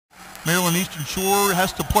Maryland Eastern Shore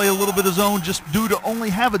has to play a little bit of zone just due to only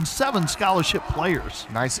having 7 scholarship players.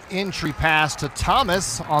 Nice entry pass to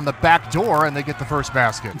Thomas on the back door, and they get the first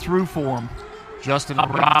basket. Through for him. Justin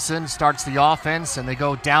Robinson starts the offense, and they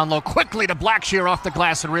go down low quickly to Blackshear off the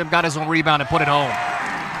glass and rim. Got his own rebound and put it home.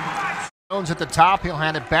 Jones at the top. He'll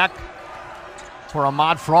hand it back for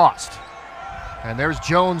Ahmad Frost. And there's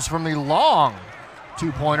Jones from the long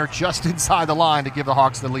two-pointer just inside the line to give the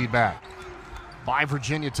Hawks the lead back. By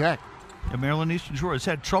Virginia Tech. And Maryland Eastern Shore has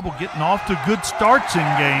had trouble getting off to good starts in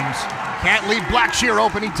games. Can't leave Blackshear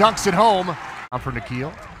open. He dunks it home. For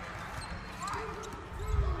Nikhil.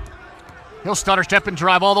 He'll stutter step and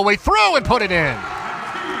drive all the way through and put it in.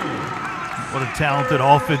 What a talented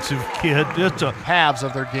offensive kid. Just a halves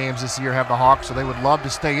of their games this year have the Hawks, so they would love to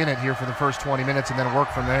stay in it here for the first 20 minutes and then work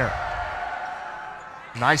from there.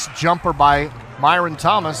 Nice jumper by Myron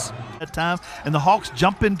Thomas. That time, and the Hawks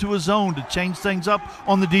jump into a zone to change things up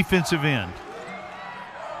on the defensive end.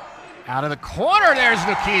 Out of the corner, there's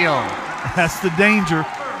Nikhil. That's the danger.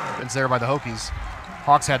 It's there by the Hokies.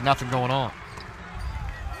 Hawks had nothing going on.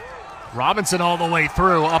 Robinson all the way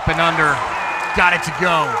through, up and under. Got it to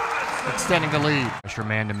go. Extending the lead. Pressure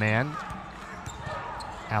man-to-man.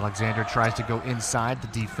 Alexander tries to go inside the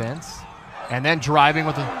defense. And then driving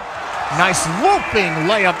with a nice looping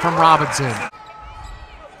layup from Robinson.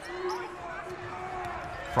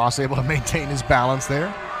 Frost able to maintain his balance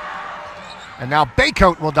there. And now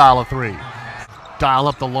Baycoat will dial a three. Dial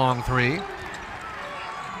up the long three.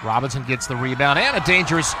 Robinson gets the rebound and a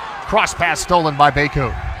dangerous cross pass stolen by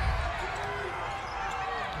Baycoat.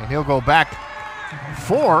 And he'll go back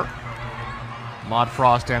for Ahmad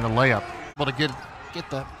Frost and the layup. Able to get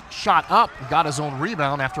the shot up. Got his own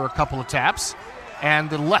rebound after a couple of taps. And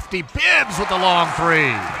the lefty Bibbs with the long three.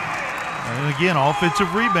 And again,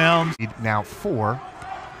 offensive rebounds. Now 4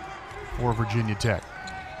 for Virginia Tech.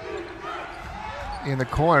 In the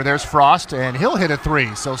corner, there's Frost, and he'll hit a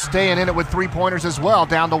three. So staying in it with 3-pointers as well,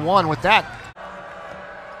 down to 1 with that.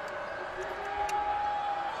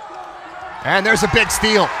 And there's a big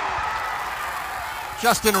steal.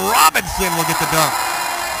 Justin Robinson will get the dunk.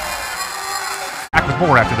 Back with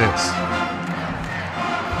more after this.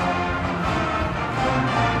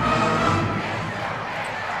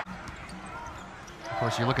 Of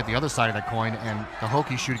course, you look at the other side of that coin, and the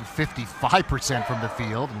Hokies shooting 55% from the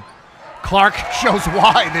field. And Clark shows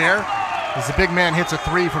why there, as the big man hits a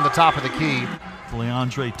three from the top of the key.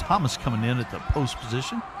 Leandre Thomas coming in at the post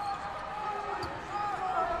position.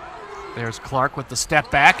 There's Clark with the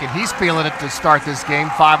step back, and he's feeling it to start this game.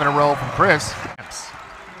 5 in a row from Chris.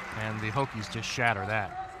 And the Hokies just shatter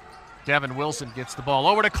that. Devin Wilson gets the ball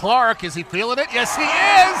over to Clark. Is he feeling it? Yes, he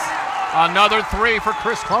is! Another three for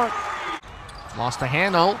Chris Clark. Lost a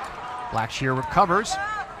handle. Blackshear recovers.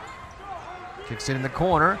 Kicks it in the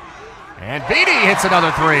corner. And Beatty hits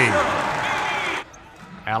another three.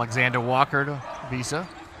 Alexander Walker to Visa.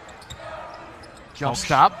 Jump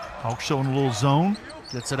stop. Hawks showing a little zone.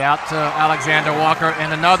 Gets it out to Alexander Walker,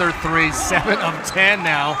 and another three, 7 of 10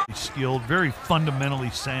 now. He's skilled, very fundamentally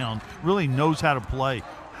sound, really knows how to play.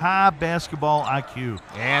 High basketball IQ.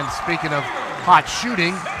 And speaking of hot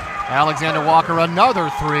shooting, Alexander Walker, another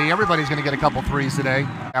three. Everybody's going to get a couple threes today.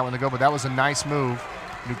 That one to go, but that was a nice move.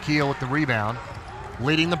 Nikhil with the rebound.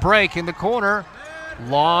 Leading the break in the corner.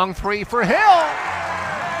 Long three for Hill.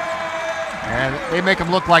 And they make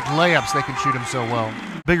him look like layups. They can shoot him so well.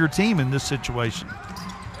 Bigger team in this situation.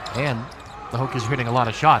 And the Hokies are hitting a lot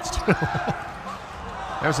of shots, too.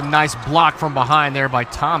 There's a nice block from behind there by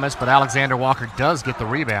Thomas, but Alexander Walker does get the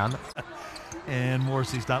rebound. And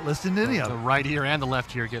Morrissey's not listening to any of The it. right ear and the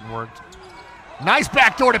left ear getting worked. Nice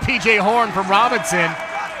backdoor to P.J. Horn from Robinson.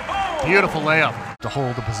 Beautiful layup to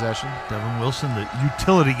hold the possession. Devin Wilson, the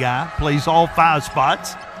utility guy, plays all 5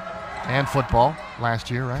 spots. And football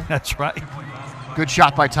last year, right? That's right. Good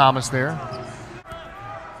shot by Thomas there.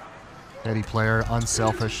 Steady player,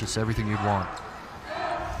 unselfish, just everything you'd want.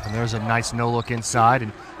 And there's a nice no-look inside,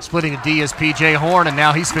 and splitting a D is P.J. Horn, and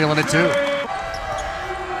now he's feeling it too.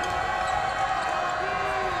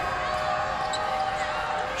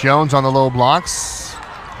 Jones on the low blocks.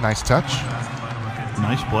 Nice touch.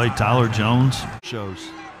 Nice play, Tyler Jones. Shows.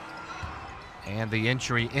 And the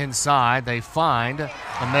entry inside, they find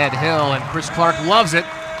Ahmed Hill, and Chris Clark loves it.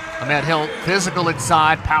 Ahmed Hill, physical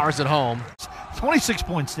inside, powers it home. 26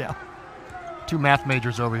 points down. 2 math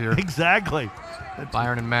majors over here. Exactly.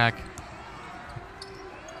 Byron and Mack.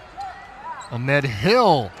 Ahmed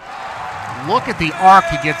Hill. Look at the arc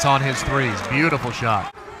he gets on his threes. Beautiful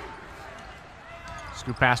shot.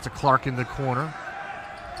 Scoop pass to Clark in the corner.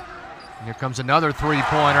 And here comes another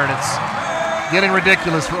three-pointer, and it's getting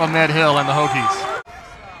ridiculous for Ahmed Hill and the Hokies.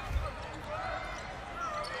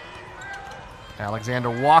 Alexander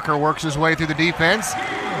Walker works his way through the defense.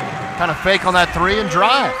 Kind of fake on that three and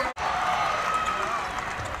drive.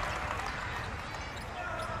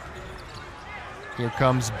 Here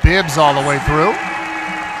comes Bibbs all the way through.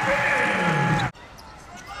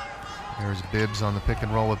 There's Bibbs on the pick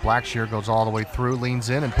and roll with Blackshear, goes all the way through, leans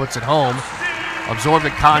in and puts it home.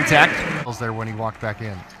 Absorbent contact. Was there when he walked back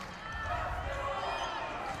in.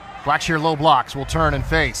 Blackshear low blocks, will turn and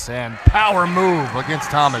face, and power move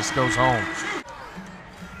against Thomas, goes home.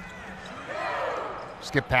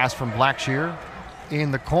 Skip pass from Blackshear.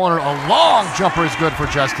 In the corner, a long jumper is good for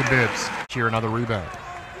Justin Bibbs. Here another rebound.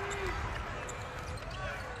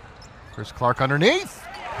 Chris Clark underneath.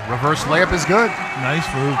 Reverse layup is good. Nice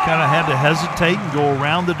move. Kind of had to hesitate and go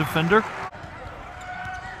around the defender.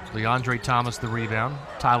 Leandre Thomas the rebound.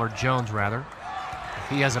 Tyler Jones, rather.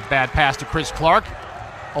 He has a bad pass to Chris Clark.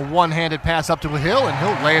 A one-handed pass up to Hill, and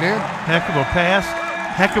he'll lay it in. Heck of a pass.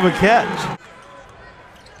 Heck of a catch.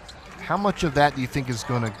 How much of that do you think is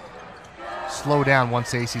going to slow down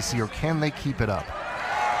once ACC, or can they keep it up?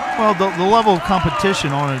 Well, the level of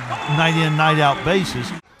competition on a night-in, night-out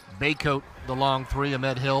basis. Baycoat, the long three.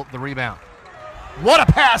 Ahmed Hill, the rebound. What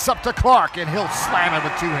a pass up to Clark, and he'll slam it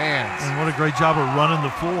with two hands. And what a great job of running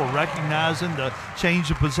the floor, recognizing the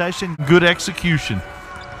change of possession. Good execution.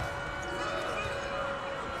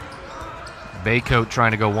 Baycoat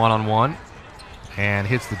trying to go one-on-one and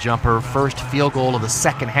hits the jumper. First field goal of the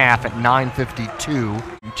second half at 9:52.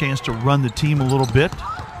 Chance to run the team a little bit.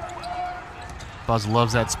 Buzz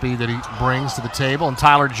loves that speed that he brings to the table, and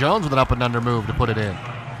Tyler Jones with an up and under move to put it in.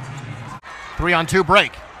 3-on-2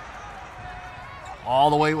 break.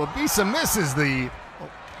 All the way, Wabisa misses the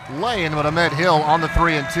lay-in, but Ahmed Hill on the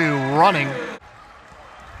 3-and-2 running,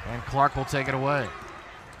 and Clark will take it away.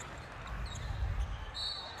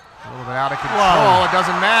 A little bit out of control. Whoa. It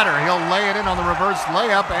doesn't matter. He'll lay it in on the reverse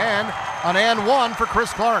layup, and an and one for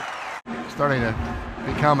Chris Clark. Starting to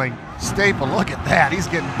become a staple. Look at that. He's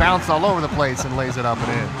getting bounced all over the place and lays it up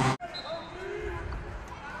and in.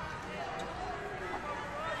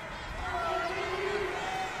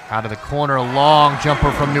 Out of the corner, a long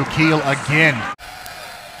jumper from Nukeel again.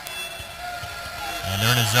 And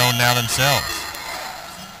they're in a zone now themselves.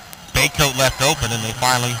 Baycoat left open, and they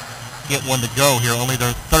finally get one to go here, only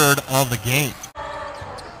their third of the game.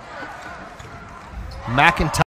 McIntyre.